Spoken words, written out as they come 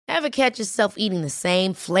Ever catch yourself eating the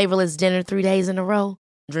same flavorless dinner 3 days in a row?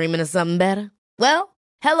 Dreaming of something better? Well,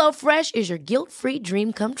 HelloFresh is your guilt-free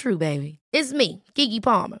dream come true, baby. It's me, Keke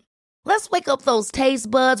Palmer. Let's wake up those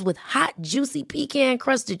taste buds with hot, juicy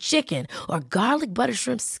pecan-crusted chicken or garlic butter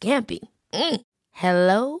shrimp scampi.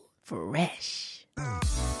 Hello Fresh.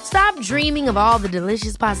 Stop dreaming of all the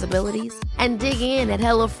delicious possibilities and dig in at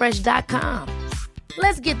HelloFresh.com.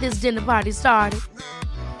 Let's get this dinner party started.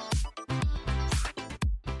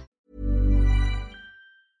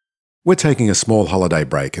 We're taking a small holiday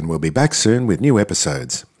break and we'll be back soon with new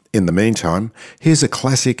episodes. In the meantime, here's a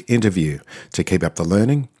classic interview to keep up the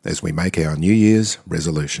learning as we make our New Year's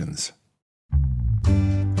resolutions.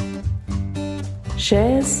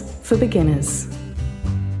 Shares for Beginners.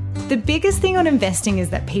 The biggest thing on investing is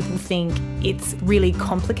that people think it's really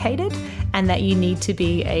complicated and that you need to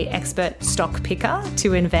be an expert stock picker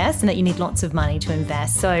to invest and that you need lots of money to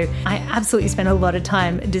invest. So I absolutely spend a lot of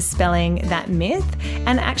time dispelling that myth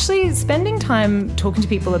and actually spending time talking to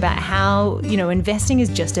people about how, investing is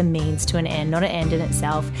just a means to an end, not an end in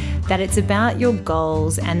itself, that it's about your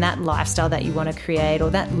goals and that lifestyle that you want to create or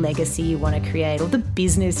that legacy you want to create or the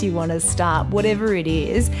business you want to start, whatever it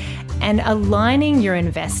is, and aligning your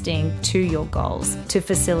investing to your goals to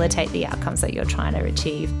facilitate the outcomes that you're trying to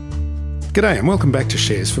achieve. G'day and welcome back to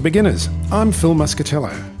Shares for Beginners. I'm Phil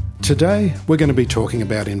Muscatello. Today we're going to be talking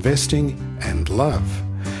about investing and love.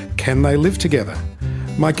 Can they live together?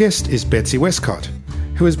 My guest is Betsy Westcott,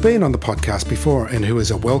 who has been on the podcast before and who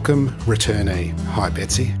is a welcome returnee. Hi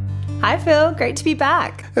Betsy. Hi Phil, great to be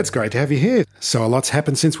back. It's great to have you here. So a lot's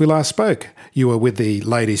happened since we last spoke. You were with the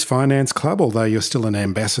Ladies Finance Club, although you're still an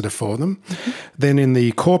ambassador for them. Mm-hmm. Then in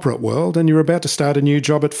the corporate world, and you're about to start a new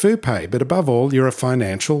job at FUPE, but above all, you're a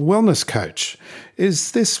financial wellness coach.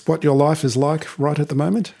 Is this what your life is like right at the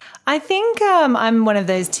moment? I think I'm one of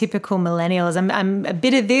those typical millennials. I'm a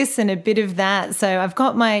bit of this and a bit of that. So I've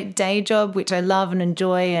got my day job, which I love and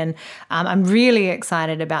enjoy, and I'm really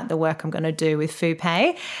excited about the work I'm going to do with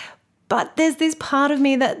FUPE. But there's this part of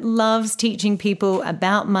me that loves teaching people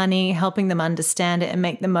about money, helping them understand it and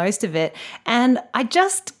make the most of it. And I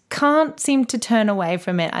just can't seem to turn away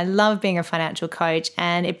from it. I love being a financial coach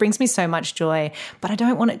and it brings me so much joy, but I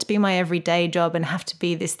don't want it to be my everyday job and have to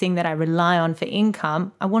be this thing that I rely on for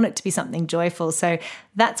income. I want it to be something joyful. So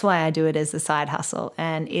that's why I do it as a side hustle,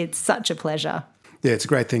 and it's such a pleasure. Yeah, it's a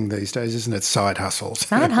great thing these days, isn't it? Side hustles.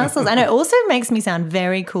 Side hustles. And it also makes me sound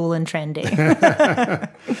very cool and trendy.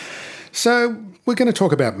 So we're going to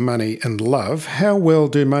talk about money and love. How well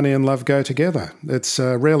do money and love go together? It's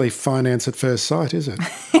rarely finance at first sight, is it?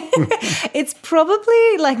 It's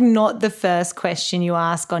probably not the first question you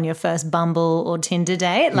ask on your first Bumble or Tinder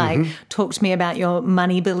date, talk to me about your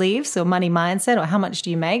money beliefs or money mindset or how much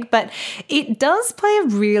do you make. But it does play a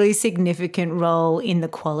really significant role in the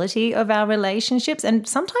quality of our relationships and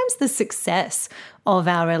sometimes the success of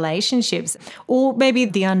our relationships, or maybe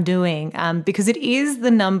the undoing, because it is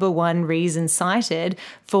the number one reason cited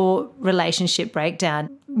for relationship breakdown,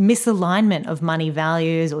 misalignment of money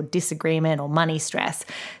values or disagreement or money stress.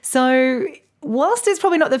 So whilst it's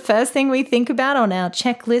probably not the first thing we think about on our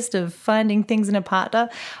checklist of finding things in a partner,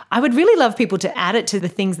 I would really love people to add it to the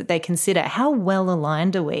things that they consider. How well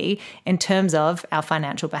aligned are we in terms of our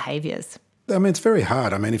financial behaviours? I mean, it's very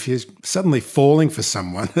hard. I mean, if you're suddenly falling for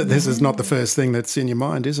someone, this is not the first thing that's in your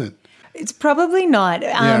mind, is it? It's probably not.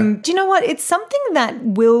 Do you know what? It's something that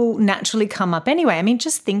will naturally come up anyway. I mean,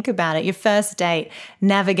 just think about it. Your first date,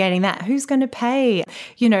 navigating that. Who's going to pay?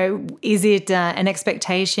 Is it an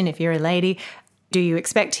expectation if you're a lady? Do you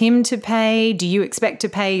expect him to pay? Do you expect to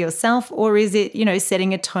pay yourself? Or is it,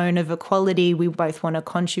 setting a tone of equality, we both want to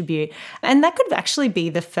contribute? And that could actually be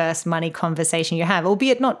the first money conversation you have,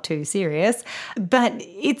 albeit not too serious. But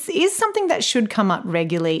it is something that should come up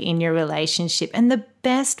regularly in your relationship. And the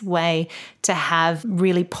best way to have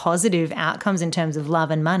really positive outcomes in terms of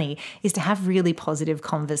love and money is to have really positive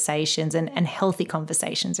conversations and healthy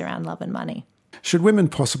conversations around love and money. Should women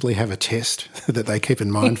possibly have a test that they keep in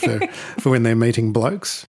mind for when they're meeting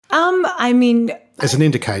blokes? As an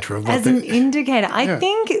indicator of what As an indicator. I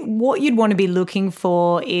think what you'd want to be looking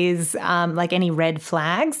for is any red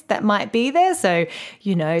flags that might be there. So,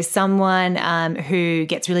 someone who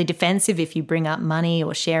gets really defensive if you bring up money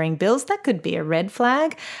or sharing bills, that could be a red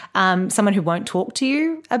flag. Someone who won't talk to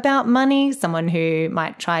you about money, someone who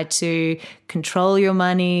might try to control your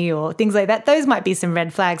money or things like that. Those might be some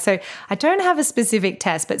red flags. So I don't have a specific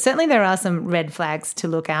test, but certainly there are some red flags to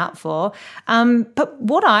look out for. But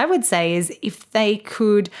what I would say is if they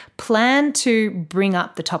could plan to bring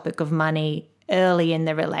up the topic of money early in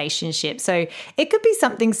the relationship. So it could be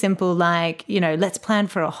something simple like, let's plan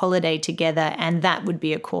for a holiday together, and that would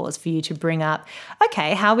be a cause for you to bring up,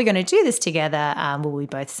 okay, how are we going to do this together? Will we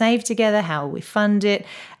both save together? How will we fund it?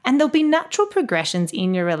 And there'll be natural progressions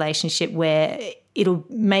in your relationship where it'll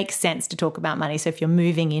make sense to talk about money. So if you're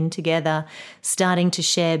moving in together, starting to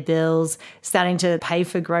share bills, starting to pay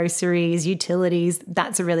for groceries, utilities,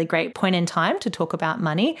 that's a really great point in time to talk about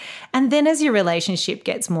money. And then as your relationship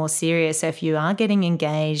gets more serious, so if you are getting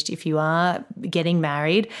engaged, if you are getting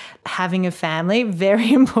married, having a family,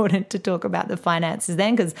 very important to talk about the finances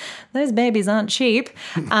then, because those babies aren't cheap.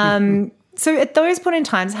 So at those point in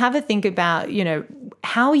times, have a think about,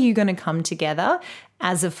 how are you going to come together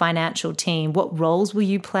as a financial team? What roles will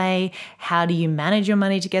you play? How do you manage your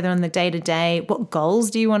money together on the day-to-day? What goals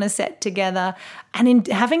do you want to set together? And in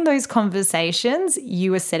having those conversations,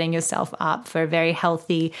 you are setting yourself up for a very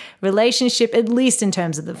healthy relationship, at least in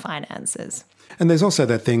terms of the finances. And there's also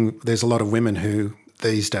that thing, there's a lot of women who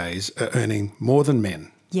these days are earning more than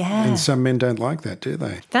men. Yeah. And some men don't like that, do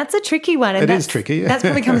they? That's a tricky one. And it is tricky. That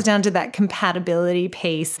probably comes down to that compatibility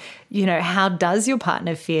piece. How does your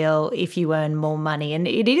partner feel if you earn more money? And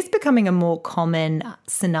it is becoming a more common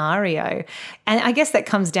scenario. And I guess that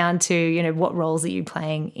comes down to, what roles are you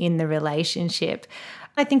playing in the relationship?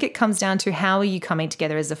 I think it comes down to how are you coming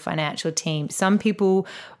together as a financial team. Some people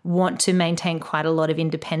want to maintain quite a lot of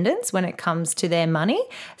independence when it comes to their money.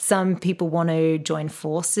 Some people want to join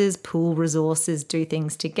forces, pool resources, do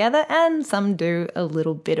things together, and some do a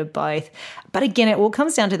little bit of both. But again, it all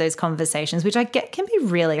comes down to those conversations, which I get can be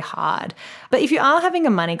really hard. But if you are having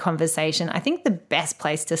a money conversation, I think the best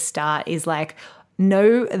place to start is like,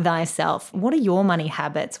 know thyself. What are your money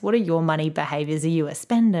habits? What are your money behaviors? Are you a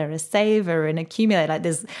spender, a saver, an accumulator? Like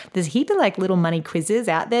there's a heap of like little money quizzes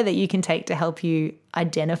out there that you can take to help you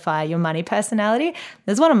identify your money personality.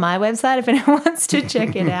 There's one on my website if anyone wants to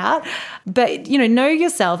check it out. But, know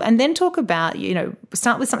yourself and then talk about,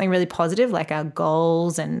 start with something really positive like our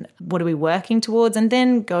goals and what are we working towards, and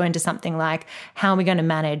then go into something like how are we going to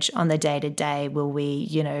manage on the day-to-day? Will we,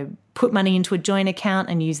 put money into a joint account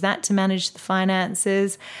and use that to manage the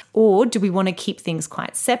finances? Or do we want to keep things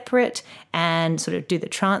quite separate and sort of do the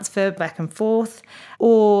transfer back and forth?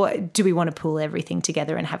 Or do we want to pull everything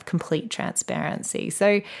together and have complete transparency?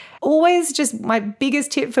 So always just my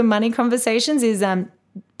biggest tip for money conversations is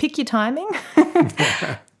pick your timing.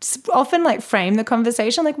 Often like frame the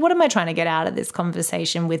conversation, like what am I trying to get out of this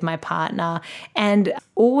conversation with my partner? And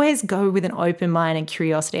always go with an open mind and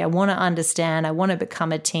curiosity. I want to understand, I want to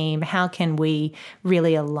become a team. How can we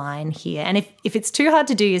really align here? And if it's too hard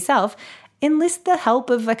to do yourself, enlist the help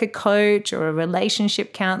of like a coach or a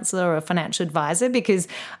relationship counselor or a financial advisor, because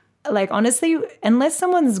like honestly, unless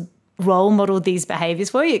someone's role model these behaviors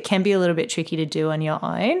for you, it can be a little bit tricky to do on your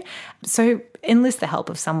own. So enlist the help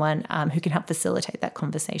of someone who can help facilitate that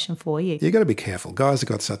conversation for you. You got to be careful. Guys have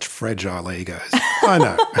got such fragile egos. I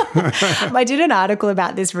know. I did an article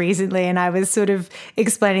about this recently, and I was sort of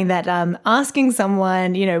explaining that asking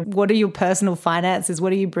someone, what are your personal finances?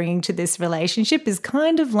 What are you bringing to this relationship is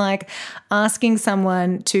kind of like asking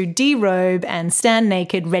someone to derobe and stand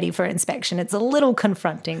naked ready for inspection. It's a little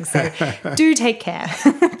confronting. So do take care.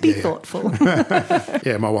 Be thoughtful.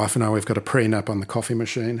 Yeah, my wife and I, we've got a prenup on the coffee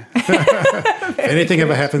machine. If anything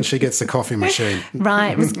ever happens, she gets the coffee machine.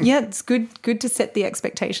 Right. It's good to set the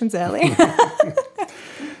expectations early.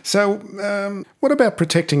 So what about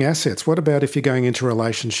protecting assets? What about if you're going into a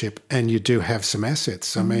relationship and you do have some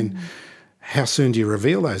assets? I mean, how soon do you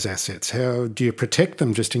reveal those assets? How do you protect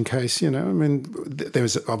them just in case,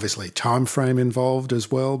 there's obviously time frame involved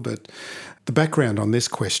as well, but the background on this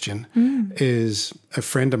question is a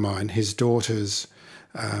friend of mine, his daughter's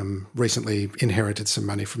recently inherited some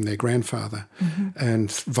money from their grandfather,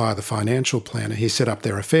 and via the financial planner, he set up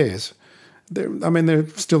their affairs. They're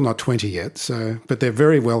still not 20 yet, but they're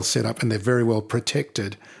very well set up and they're very well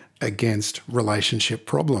protected against relationship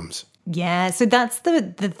problems. Yeah, so that's the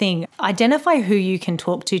thing. Identify who you can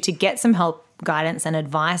talk to get some help, guidance and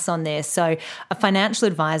advice on this. So a financial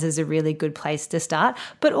advisor is a really good place to start,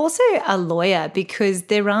 but also a lawyer, because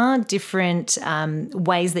there are different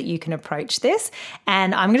ways that you can approach this.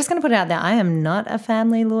 And I'm just going to put it out there, I am not a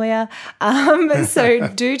family lawyer, so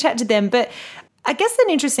do chat to them. But I guess an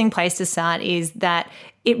interesting place to start is that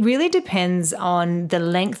it really depends on the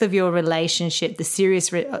length of your relationship, the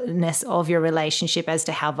seriousness of your relationship as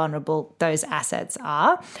to how vulnerable those assets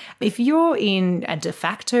are. If you're in a de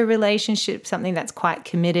facto relationship, something that's quite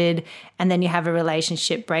committed, and then you have a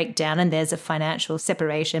relationship breakdown and there's a financial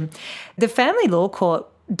separation, the family law court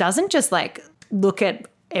doesn't just like look at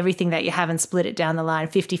everything that you have and split it down the line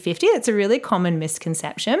 50-50. It's a really common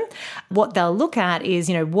misconception. What they'll look at is,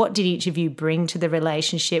 what did each of you bring to the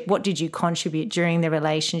relationship? What did you contribute during the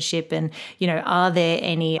relationship? And, are there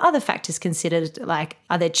any other factors considered, like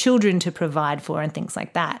are there children to provide for and things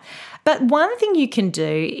like that? But one thing you can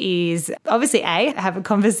do is obviously, have a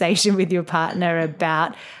conversation with your partner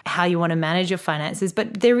about how you want to manage your finances.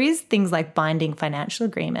 But there is things like binding financial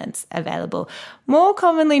agreements available, more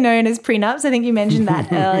commonly known as prenups. I think you mentioned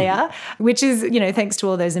that earlier, which is, thanks to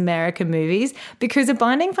all those American movies, because a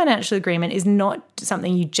binding financial agreement is not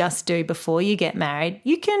something you just do before you get married.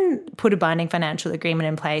 You can put a binding financial agreement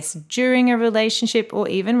in place during a relationship or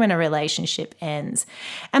even when a relationship ends.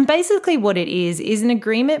 And basically what it is an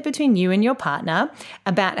agreement between you and your partner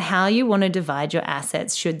about how you want to divide your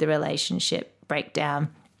assets should the relationship break down.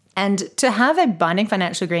 And to have a binding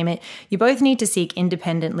financial agreement, you both need to seek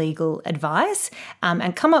independent legal advice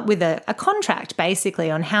and come up with a contract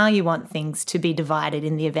basically on how you want things to be divided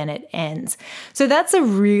in the event it ends. So that's a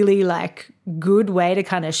really good way to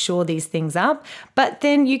kind of shore these things up. But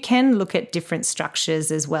then you can look at different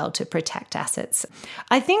structures as well to protect assets.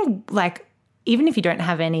 I think even if you don't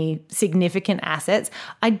have any significant assets,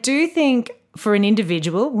 I do think for an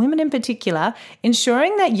individual, women in particular,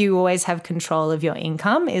 ensuring that you always have control of your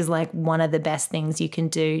income is one of the best things you can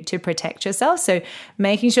do to protect yourself. So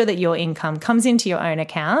making sure that your income comes into your own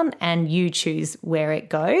account and you choose where it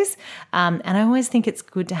goes. And I always think it's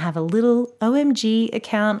good to have a little OMG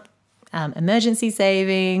account, emergency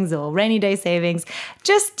savings or rainy day savings,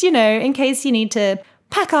 just, in case you need to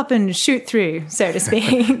pack up and shoot through, so to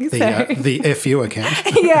speak. The FU account.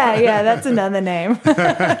 Yeah, that's another name.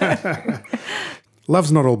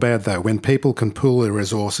 Love's not all bad, though. When people can pool their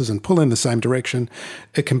resources and pull in the same direction,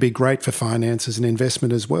 it can be great for finances and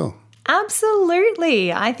investment as well.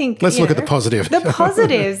 Absolutely. I think let's look at the positive. The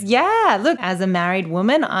positives. Yeah. Look, as a married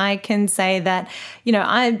woman, I can say that,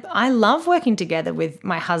 I love working together with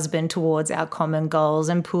my husband towards our common goals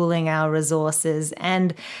and pooling our resources.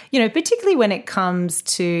 And, particularly when it comes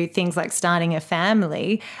to things like starting a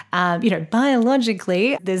family,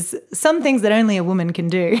 biologically, there's some things that only a woman can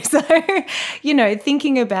do. So,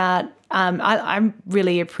 thinking about I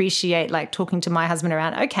really appreciate talking to my husband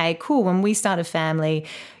around, okay, cool, when we start a family,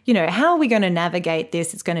 how are we going to navigate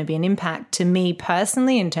this? It's going to be an impact to me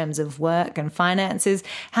personally in terms of work and finances.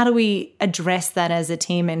 How do we address that as a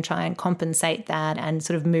team and try and compensate that and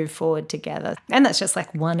sort of move forward together? And that's just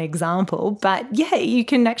one example. But yeah, you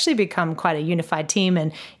can actually become quite a unified team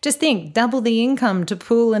and just think, double the income to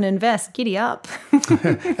pool and invest, giddy up.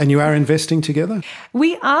 And you are investing together?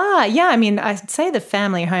 We are, yeah. I mean, I'd say the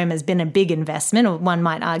family home has been a big investment, or one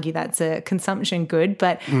might argue that's a consumption good,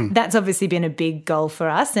 but that's obviously been a big goal for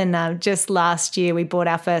us. And just last year, we bought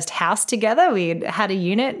our first house together. We had a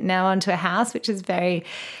unit, now onto a house, which is very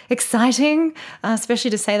exciting, especially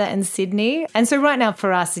to say that in Sydney. And so right now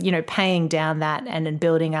for us, paying down that and then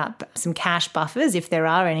building up some cash buffers, if there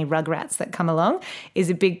are any rugrats that come along, is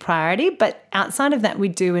a big priority. But outside of that, we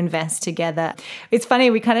do invest together. It's funny,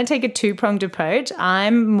 we kind of take a two-pronged approach.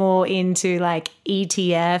 I'm more into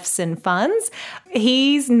ETFs and funds.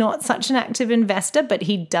 He's not such an active investor, but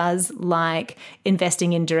he does like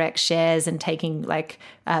investing in direct shares and taking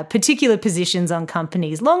particular positions on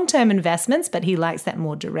companies, long-term investments, but he likes that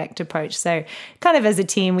more direct approach. So kind of as a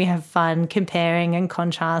team, we have fun comparing and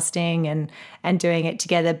contrasting and doing it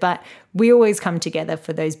together. But we always come together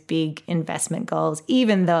for those big investment goals,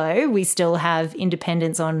 even though we still have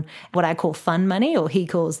independence on what I call fun money, or he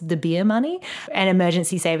calls the beer money, and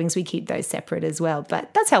emergency savings. We keep those separate as well.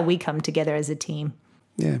 But that's how we come together as a team.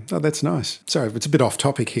 Yeah, oh, that's nice. Sorry, it's a bit off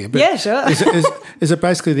topic here, but yeah, sure. is it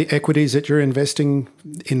basically the equities that you're investing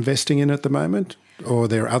in at the moment, or are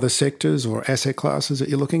there other sectors or asset classes that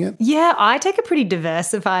you're looking at? Yeah, I take a pretty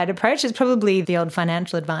diversified approach. It's probably the old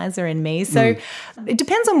financial advisor in me. So it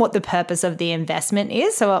depends on what the purpose of the investment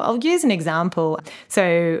is. So I'll use an example.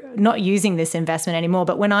 So not using this investment anymore,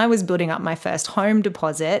 but when I was building up my first home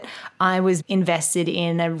deposit, I was invested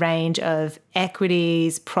in a range of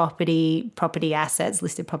equities, property assets,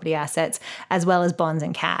 listed property assets, as well as bonds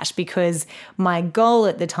and cash, because my goal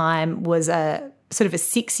at the time was a sort of a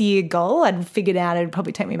 6-year goal. I'd figured out it'd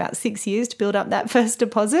probably take me about 6 years to build up that first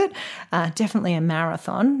deposit. Definitely a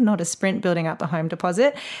marathon, not a sprint, building up a home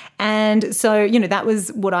deposit. And so, that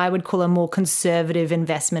was what I would call a more conservative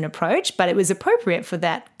investment approach, but it was appropriate for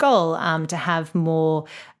that goal to have more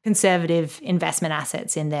conservative investment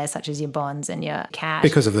assets in there, such as your bonds and your cash.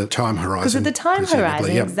 Because of the time horizon. Because of the time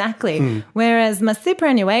horizon, yep. Exactly. Whereas my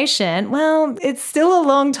superannuation, well, it's still a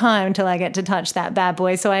long time till I get to touch that bad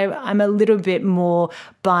boy. So I'm a little bit more more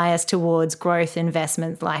bias towards growth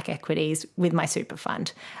investments like equities with my super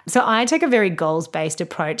fund. So I take a very goals-based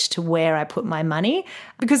approach to where I put my money,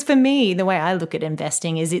 because for me, the way I look at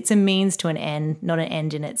investing is it's a means to an end, not an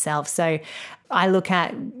end in itself. So I look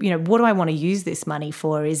at, what do I want to use this money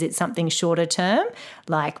for? Is it something shorter term,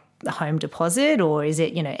 like a home deposit, or is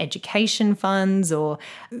it, education funds or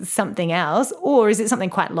something else? Or is it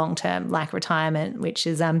something quite long term, like retirement, which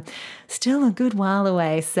is still a good while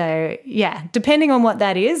away? So yeah, depending on what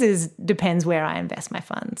that is depends where I invest my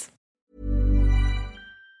funds.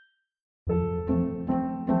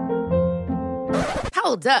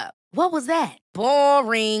 Hold up. What was that?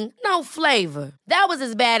 Boring. No flavor. That was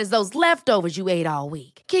as bad as those leftovers you ate all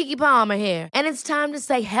week. Keke Palmer here, and it's time to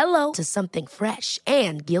say hello to something fresh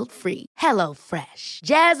and guilt-free. Hello Fresh.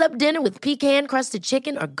 Jazz up dinner with pecan-crusted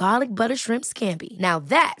chicken or garlic butter shrimp scampi. Now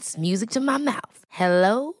that's music to my mouth.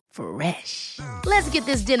 Hello Fresh. Let's get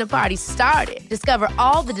this dinner party started. Discover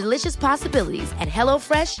all the delicious possibilities at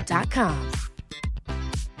hellofresh.com.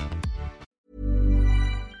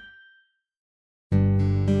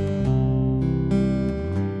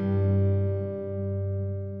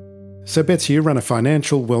 So, Betsy, you run a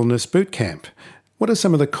financial wellness boot camp. What are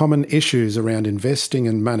some of the common issues around investing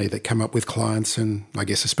and money that come up with clients and, I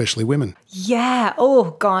guess, especially women? Yeah.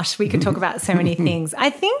 Oh, gosh, we could talk about so many things. I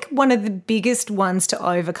think one of the biggest ones to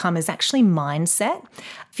overcome is actually mindset.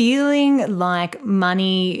 Feeling like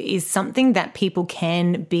money is something that people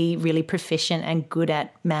can be really proficient and good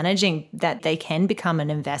at managing, that they can become an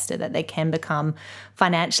investor, that they can become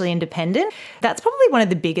financially independent. That's probably one of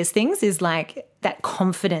the biggest things, is like that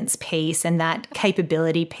confidence piece and that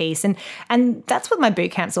capability piece. And that's what my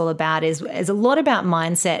bootcamp's all about, is a lot about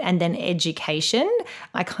mindset and then education.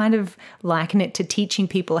 I kind of liken it to teaching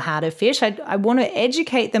people how to fish. I want to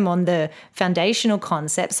educate them on the foundational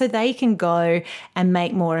concepts so they can go and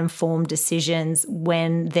make more informed decisions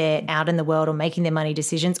when they're out in the world or making their money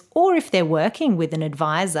decisions, or if they're working with an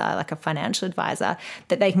advisor, like a financial advisor,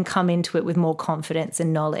 that they can come into it with more confidence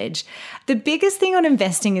and knowledge. The biggest thing on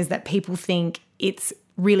investing is that people think it's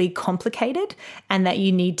really complicated and that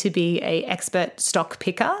you need to be an expert stock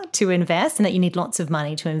picker to invest and that you need lots of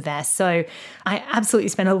money to invest. So I absolutely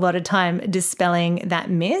spend a lot of time dispelling that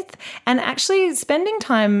myth and actually spending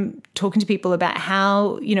time talking to people about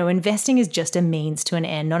how, investing is just a means to an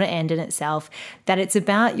end, not an end in itself, that it's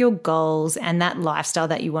about your goals and that lifestyle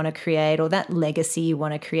that you want to create, or that legacy you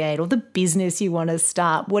want to create, or the business you want to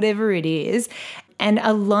start, whatever it is, and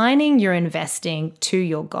aligning your investing to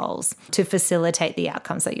your goals to facilitate the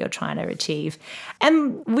outcomes that you're trying to achieve.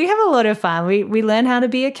 And we have a lot of fun. We learn how to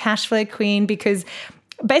be a cash flow queen, because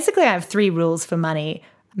basically I have 3 rules for money: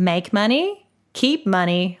 make money, keep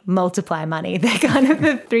money, multiply money. They're kind of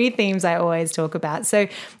the 3 themes I always talk about. So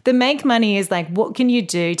the make money is like, what can you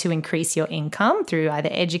do to increase your income through either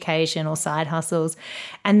education or side hustles?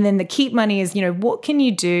 And then the keep money is, what can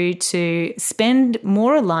you do to spend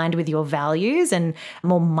more aligned with your values and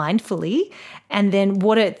more mindfully? And then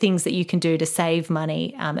what are things that you can do to save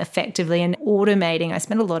money effectively, and automating. I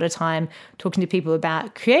spend a lot of time talking to people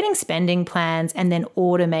about creating spending plans and then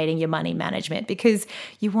automating your money management, because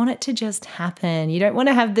you want it to just happen. You don't want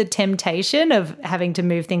to have the temptation of having to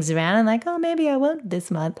move things around and like, oh, maybe I won't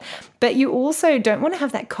this month. But you also don't want to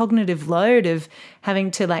have that cognitive load of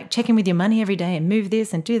having to like check in with your money every day and move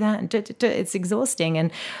this and do that. And it's exhausting.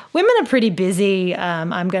 And women are pretty busy.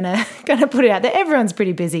 I'm gonna put it out there. Everyone's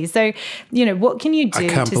pretty busy. So, what can you do? I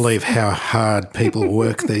can't believe how hard people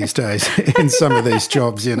work these days in some of these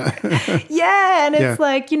jobs, Yeah, and it's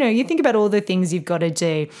like, you think about all the things you've got to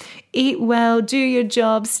do. Eat well, do your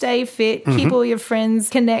job, stay fit, keep all your friends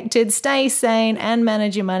connected, stay sane, and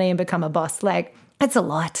manage your money and become a boss. Like, it's a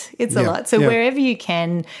lot. It's a lot. So wherever you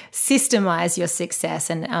can systemize your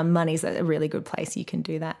success, and money's a really good place you can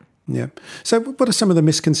do that. Yeah. So what are some of the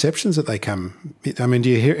misconceptions that they come? I mean, do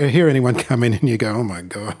you hear anyone come in and you go, oh, my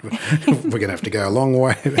God, we're going to have to go a long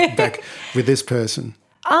way back with this person?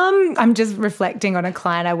 I'm just reflecting on a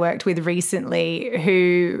client I worked with recently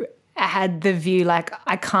who had the view like,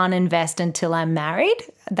 I can't invest until I'm married.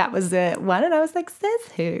 That was the one. And I was like, says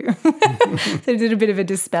who? So I did a bit of a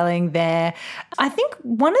dispelling there. I think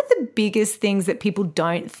one of the biggest things that people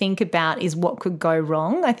don't think about is what could go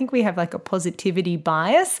wrong. I think we have like a positivity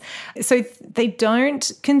bias. So they don't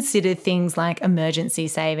consider things like emergency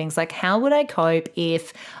savings. Like, how would I cope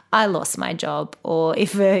if I lost my job, or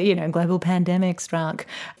if a global pandemic struck,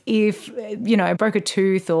 if I broke a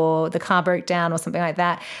tooth or the car broke down or something like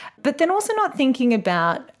that. But then also not thinking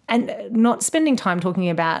about and not spending time talking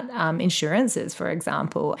about insurances, for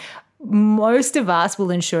example. most of us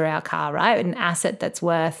will insure our car, right? An asset that's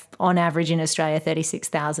worth, on average in Australia,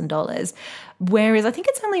 $36,000. Whereas I think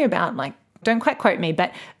it's only about don't quite quote me,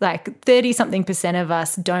 but 30-something% of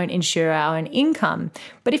us don't insure our own income.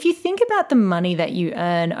 But if you think about the money that you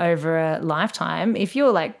earn over a lifetime, if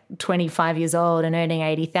you're 25 years old and earning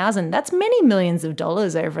 $80,000, that's many millions of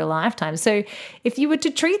dollars over a lifetime. So if you were to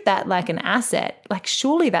treat that like an asset,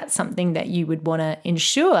 surely that's something that you would want to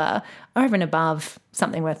insure over and above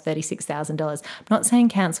something worth $36,000. I'm not saying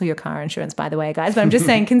cancel your car insurance, by the way, guys, but I'm just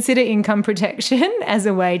saying consider income protection as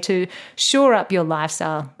a way to shore up your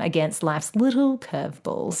lifestyle against life's little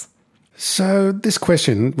curveballs. So this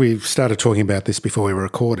question, we've started talking about this before we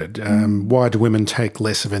recorded. Why do women take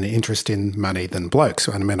less of an interest in money than blokes?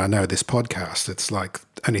 I mean, I know this podcast, it's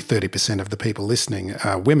only 30% of the people listening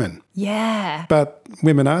are women. Yeah. But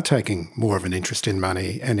women are taking more of an interest in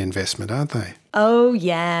money and investment, aren't they? Oh,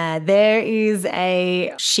 yeah. There is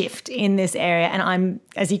a shift in this area, and I'm,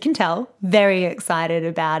 as you can tell, very excited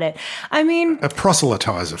about it. I mean, a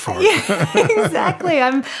proselytizer for it. Yeah, exactly.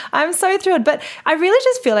 I'm so thrilled. But I really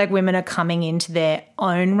just feel like women are coming into their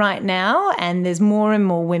own right now, and there's more and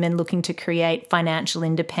more women looking to create financial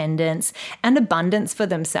independence and abundance for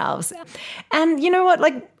themselves. And you know what?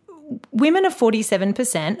 Women are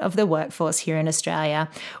 47% of the workforce here in Australia.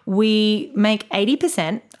 We make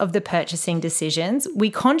 80% of the purchasing decisions. We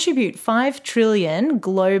contribute $5 trillion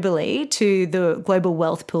globally to the global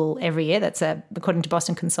wealth pool every year. That's according to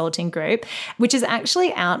Boston Consulting Group, which is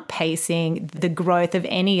actually outpacing the growth of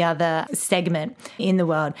any other segment in the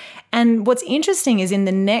world. And what's interesting is in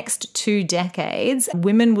the next 2 decades,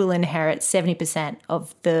 women will inherit 70%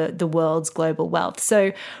 of the world's global wealth.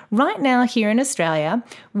 So right now here in Australia,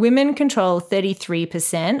 women control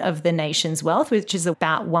 33% of the nation's wealth, which is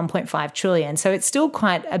about $1.5 trillion. So it's still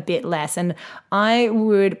quite a bit less. And I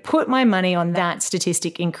would put my money on that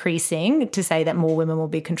statistic increasing to say that more women will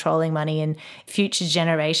be controlling money in future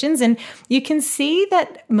generations. And you can see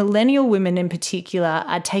that millennial women in particular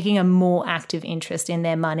are taking a more active interest in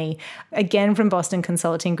their money. Again, from Boston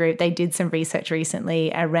Consulting Group, they did some research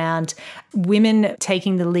recently around women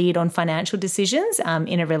taking the lead on financial decisions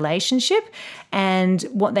in a relationship. And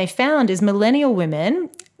what they found is millennial women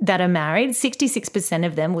that are married, 66%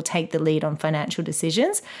 of them will take the lead on financial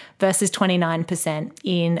decisions versus 29%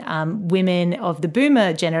 in women of the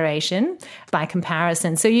boomer generation by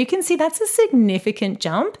comparison. So you can see that's a significant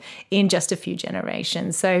jump in just a few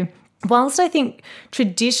generations. So whilst I think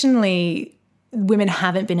traditionally women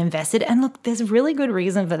haven't been invested, and look, there's really good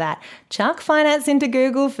reason for that. Chuck finance into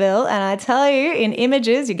Google, Phil, and I tell you, in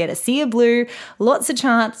images, you get a sea of blue, lots of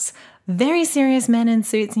charts, very serious men in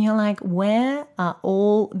suits, and you're like, where are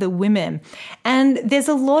all the women? And there's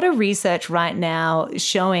a lot of research right now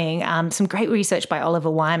showing, some great research by Oliver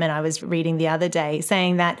Wyman I was reading the other day,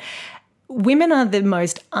 saying that women are the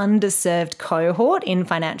most underserved cohort in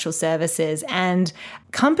financial services, and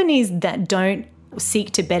companies that don't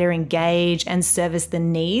seek to better engage and service the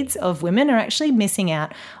needs of women are actually missing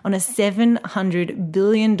out on a $700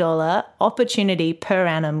 billion opportunity per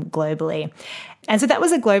annum globally. And so that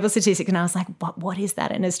was a global statistic, and I was like, what is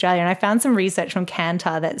that in Australia? And I found some research from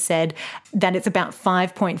Kantar that said that it's about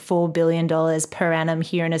 $5.4 billion per annum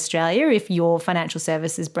here in Australia if your financial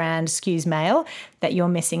services brand skews male, that you're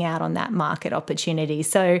missing out on that market opportunity.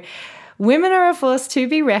 So women are a force to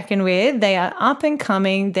be reckoned with. They are up and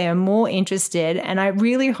coming. They are more interested. And I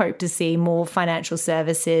really hope to see more financial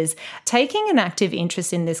services taking an active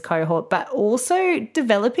interest in this cohort, but also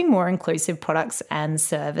developing more inclusive products and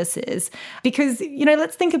services. Because,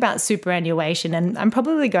 let's think about superannuation. And I'm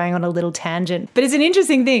probably going on a little tangent, but it's an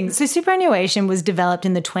interesting thing. So superannuation was developed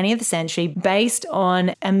in the 20th century based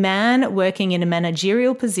on a man working in a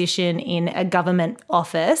managerial position in a government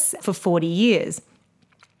office for 40 years.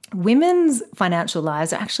 Women's financial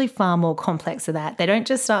lives are actually far more complex than that. They don't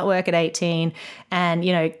just start work at 18 and,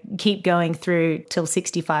 keep going through till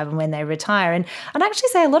 65 and when they retire. And I'd actually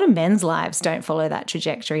say a lot of men's lives don't follow that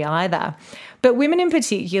trajectory either. But women in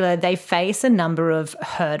particular, they face a number of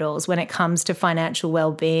hurdles when it comes to financial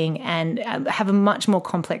well-being and have a much more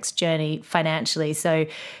complex journey financially. So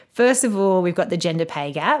first of all, we've got the gender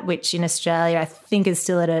pay gap, which in Australia I think is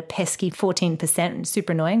still at a pesky 14%,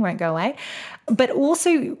 super annoying, won't go away. But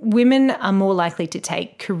also women are more likely to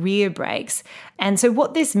take career breaks. And so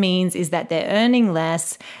what this means is that they're earning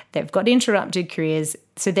less, they've got interrupted careers,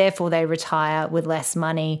 so therefore they retire with less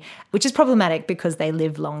money, which is problematic because they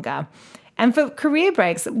live longer. And for career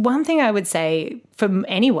breaks, one thing I would say for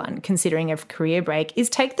anyone considering a career break is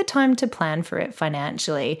take the time to plan for it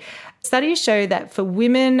financially. Studies show that for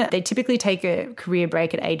women, they typically take a career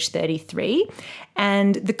break at age 33,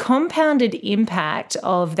 and the compounded impact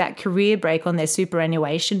of that career break on their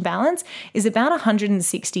superannuation balance is about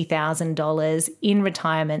 $160,000 in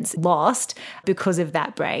retirements lost because of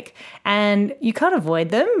that break. And you can't avoid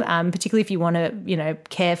them, particularly if you want to,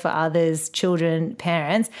 care for others, children,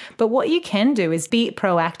 parents. But what you can do is be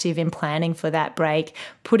proactive in planning for that break,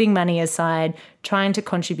 putting money aside, trying to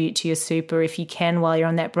contribute to your super if you can while you're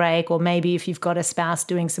on that break, or maybe if you've got a spouse,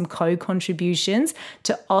 doing some co-contributions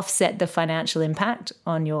to offset the financial impact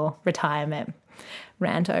on your retirement.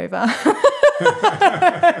 Rant over.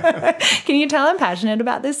 Can you tell I'm passionate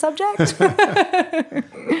about this subject?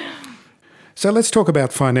 So let's talk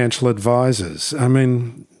about financial advisors. I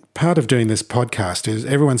mean, part of doing this podcast is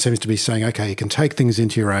everyone seems to be saying, okay, you can take things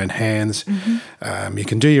into your own hands. You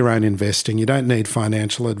can do your own investing. You don't need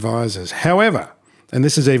financial advisors. However, and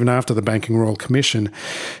this is even after the Banking Royal Commission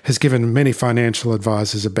has given many financial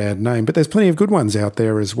advisors a bad name, but there's plenty of good ones out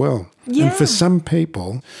there as well. Yeah. And for some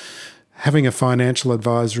people, having a financial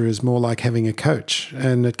advisor is more like having a coach,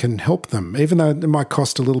 and it can help them, even though it might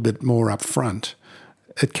cost a little bit more up front.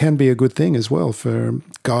 It can be a good thing as well for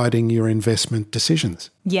guiding your investment decisions.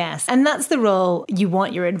 Yes, and that's the role you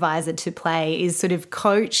want your advisor to play, is sort of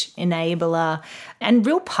coach, enabler, and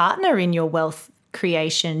real partner in your wealth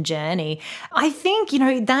creation journey. I think,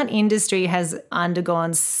 that industry has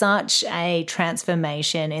undergone such a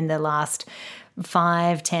transformation in the last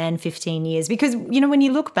 5, 10, 15 years. Because, when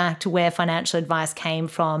you look back to where financial advice came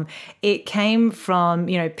from, it came from,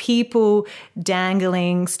 people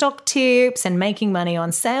dangling stock tips and making money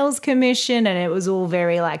on sales commission. And it was all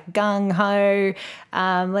very like gung-ho,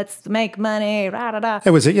 let's make money, rah-da-da.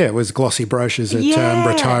 It was glossy brochures at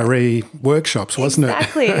retiree workshops, wasn't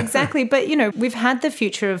it? Exactly. But, we've had the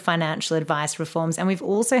Future of Financial Advice reforms, and we've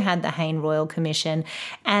also had the Hayne Royal Commission.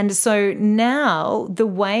 And so now the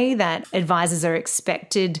way that advisors are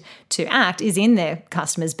expected to act is in their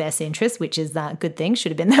customers' best interest, which is that good thing,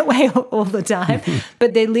 should have been that way all the time.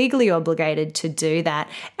 But they're legally obligated to do that.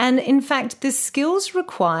 And in fact, the skills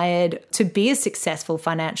required to be a successful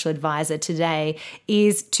financial advisor today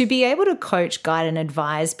is to be able to coach, guide, and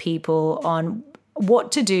advise people on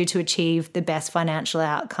what to do to achieve the best financial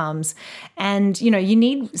outcomes. And, you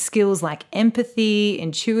need skills like empathy,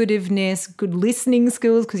 intuitiveness, good listening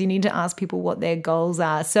skills, because you need to ask people what their goals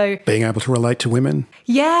are. So being able to relate to women.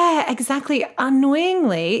 Yeah, exactly.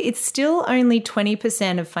 Annoyingly, it's still only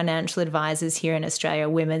 20% of financial advisors here in Australia are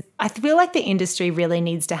women. I feel like the industry really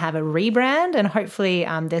needs to have a rebrand, and hopefully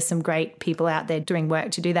there's some great people out there doing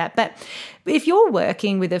work to do that. But if you're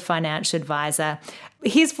working with a financial advisor,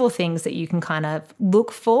 here's 4 things that you can kind of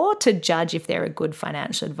look for to judge if they're a good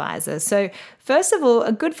financial advisor. So first of all,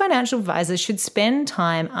 a good financial advisor should spend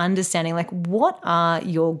time understanding what are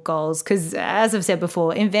your goals? Because as I've said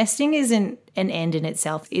before, investing isn't an end in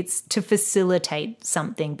itself. It's to facilitate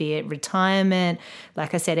something, be it retirement,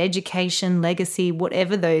 like I said, education, legacy,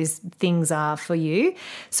 whatever those things are for you.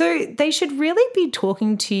 So they should really be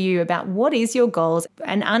talking to you about what is your goals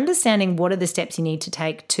and understanding what are the steps you need to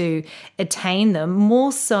take to attain them,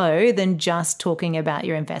 more so than just talking about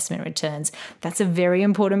your investment returns. That's a very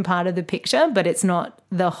important part of the picture, but it's not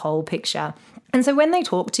the whole picture. And so when they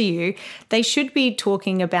talk to you, they should be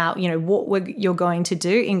talking about, what you're going to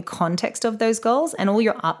do in context of those goals, and all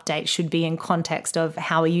your updates should be in context of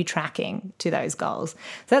how are you tracking to those goals.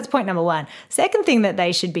 So that's point number 1. Second thing that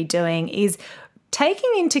they should be doing is taking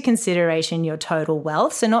into consideration your total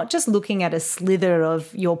wealth. So not just looking at a slither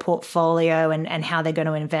of your portfolio and how they're going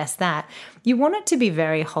to invest that. You want it to be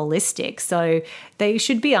very holistic. So they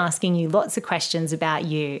should be asking you lots of questions about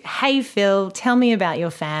you. Hey, Phil, tell me about your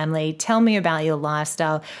family. Tell me about your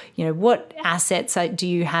lifestyle. What assets do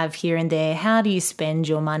you have here and there? How do you spend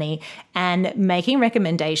your money? And making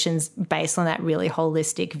recommendations based on that really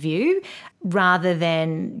holistic view, rather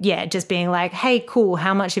than, just being like, hey, cool,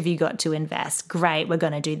 how much have you got to invest? Great, we're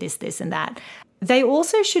going to do this, this, and that. They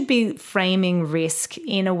also should be framing risk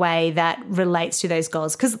in a way that relates to those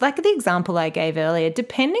goals. Because like the example I gave earlier,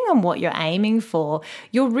 depending on what you're aiming for,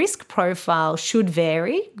 your risk profile should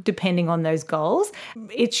vary depending on those goals.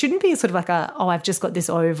 It shouldn't be sort of like I've just got this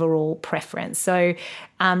overall preference. So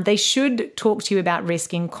they should talk to you about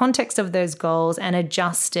risk in context of those goals and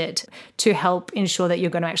adjust it to help ensure that you're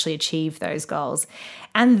going to actually achieve those goals.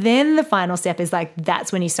 And then the final step is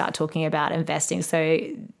that's when you start talking about investing. So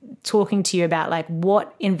talking to you about like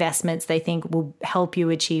what investments they think will help you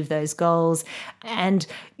achieve those goals. And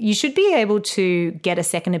you should be able to get a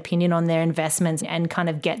second opinion on their investments and kind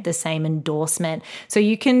of get the same endorsement. So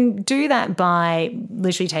you can do that by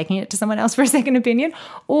literally taking it to someone else for a second opinion,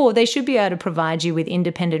 or they should be able to provide you with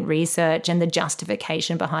independent research and the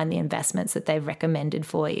justification behind the investments that they've recommended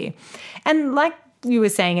for you. And like you were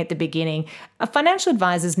saying at the beginning, a financial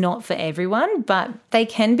advisor is not for everyone, but they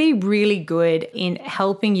can be really good in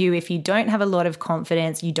helping you if you don't have a lot of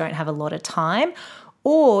confidence, you don't have a lot of time,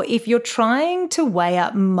 or if you're trying to weigh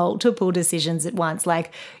up multiple decisions at once,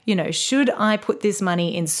 like, should I put this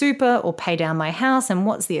money in super or pay down my house? And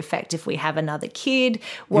what's the effect if we have another kid?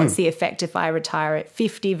 What's the effect if I retire at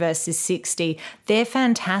 50 versus 60? They're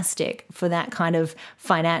fantastic for that kind of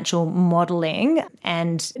financial modeling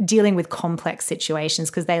and dealing with complex situations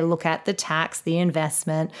because they look at the tax, the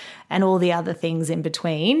investment, and all the other things in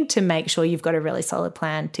between to make sure you've got a really solid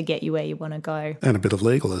plan to get you where you want to go. And a bit of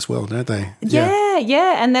legal as well, don't they? Yeah.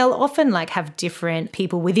 And they'll often have different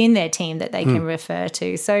people within their team that they can refer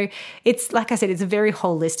to. So it's, like I said, it's a very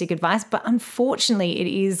holistic advice, but unfortunately it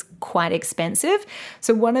is quite expensive.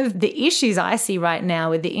 So one of the issues I see right now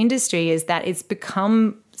with the industry is that it's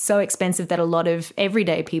become so expensive that a lot of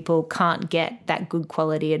everyday people can't get that good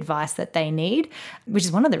quality advice that they need, which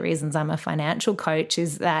is one of the reasons I'm a financial coach,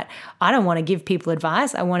 is that I don't want to give people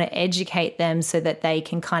advice. I want to educate them so that they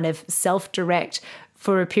can kind of self-direct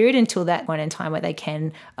for a period until that point in time where they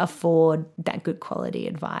can afford that good quality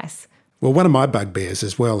advice. Well, one of my bugbears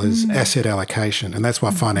as well is asset allocation, and that's why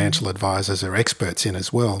financial advisors are experts in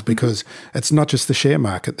as well, because it's not just the share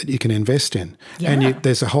market that you can invest in. Yeah. And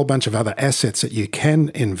there's a whole bunch of other assets that you can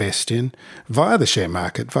invest in via the share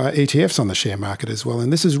market, via ETFs on the share market as well.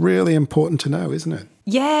 And this is really important to know, isn't it?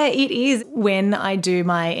 Yeah, it is. When I do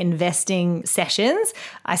my investing sessions,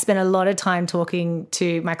 I spend a lot of time talking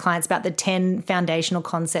to my clients about the 10 foundational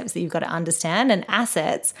concepts that you've got to understand, and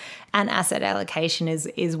assets and asset allocation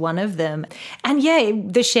is one of them. And yeah,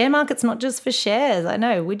 the share market's not just for shares. I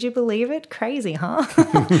know. Would you believe it? Crazy, huh?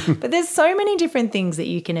 But there's so many different things that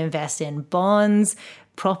you can invest in. Bonds,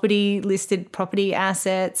 listed property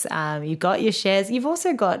assets, you've got your shares, you've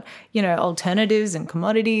also got, alternatives and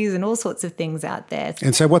commodities and all sorts of things out there.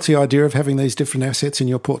 And so what's the idea of having these different assets in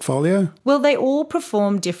your portfolio? Well, they all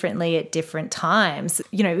perform differently at different times.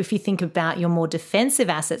 If you think about your more defensive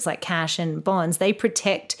assets like cash and bonds, they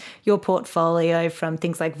protect your portfolio from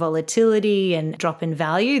things like volatility and drop in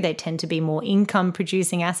value. They tend to be more income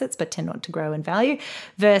producing assets, but tend not to grow in value,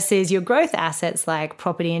 versus your growth assets like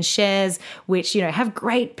property and shares, which, have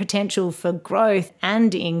great potential for growth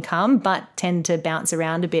and income, but tend to bounce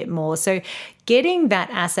around a bit more. So getting that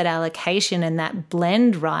asset allocation and that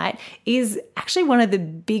blend right is actually one of the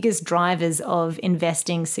biggest drivers of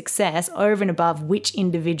investing success over and above which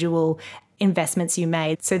individual investments you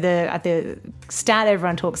made. So the stat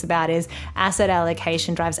everyone talks about is asset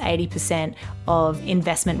allocation drives 80% of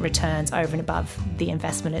investment returns over and above the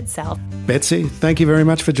investment itself. Betsy, thank you very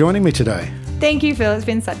much for joining me today. Thank you, Phil. It's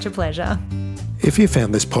been such a pleasure. If you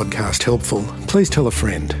found this podcast helpful, please tell a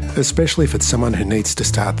friend, especially if it's someone who needs to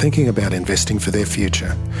start thinking about investing for their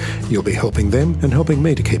future. You'll be helping them and helping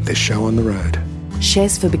me to keep this show on the road.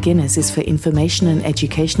 Shares for Beginners is for information and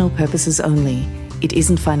educational purposes only. It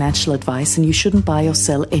isn't financial advice, and you shouldn't buy or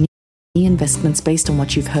sell any investments based on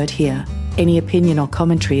what you've heard here. Any opinion or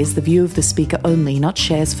commentary is the view of the speaker only, not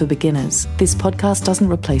Shares for Beginners. This podcast doesn't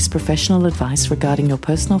replace professional advice regarding your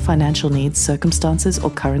personal financial needs, circumstances, or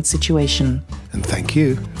current situation. And thank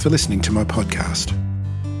you for listening to my podcast.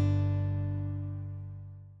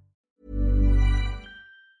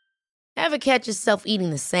 Ever catch yourself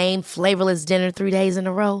eating the same flavorless dinner 3 days in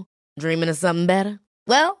a row? Dreaming of something better?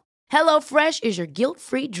 Well, HelloFresh is your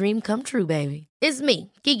guilt-free dream come true, baby. It's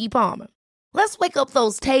me, Keke Palmer. Let's wake up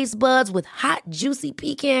those taste buds with hot, juicy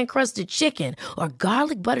pecan-crusted chicken or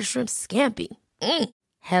garlic butter shrimp scampi.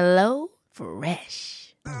 Hello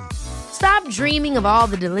Fresh. Stop dreaming of all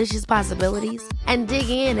the delicious possibilities and dig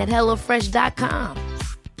in at HelloFresh.com.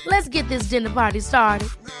 Let's get this dinner party started.